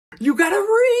You gotta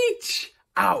reach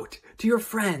out to your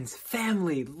friends,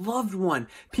 family, loved one,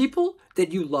 people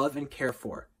that you love and care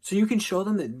for, so you can show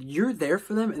them that you're there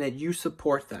for them and that you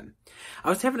support them. I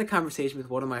was having a conversation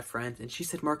with one of my friends, and she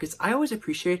said, Marcus, I always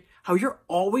appreciate how you're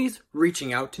always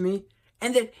reaching out to me,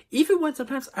 and that even when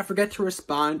sometimes I forget to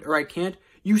respond or I can't,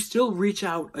 you still reach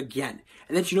out again,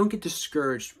 and that you don't get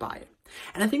discouraged by it.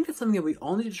 And I think that's something that we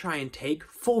all need to try and take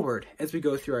forward as we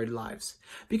go through our lives.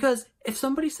 Because if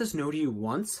somebody says no to you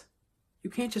once, you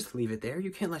can't just leave it there.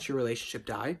 You can't let your relationship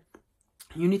die.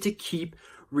 You need to keep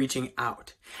reaching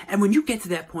out. And when you get to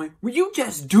that point where you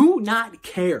just do not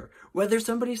care whether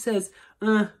somebody says,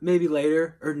 maybe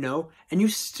later or no, and you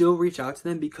still reach out to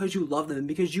them because you love them and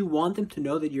because you want them to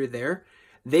know that you're there,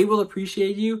 they will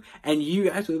appreciate you and you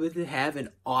guys will be able to have an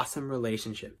awesome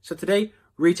relationship. So today,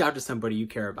 reach out to somebody you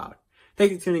care about.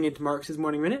 Thank you for tuning in to Marcus's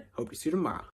Morning Minute. Hope to see you tomorrow.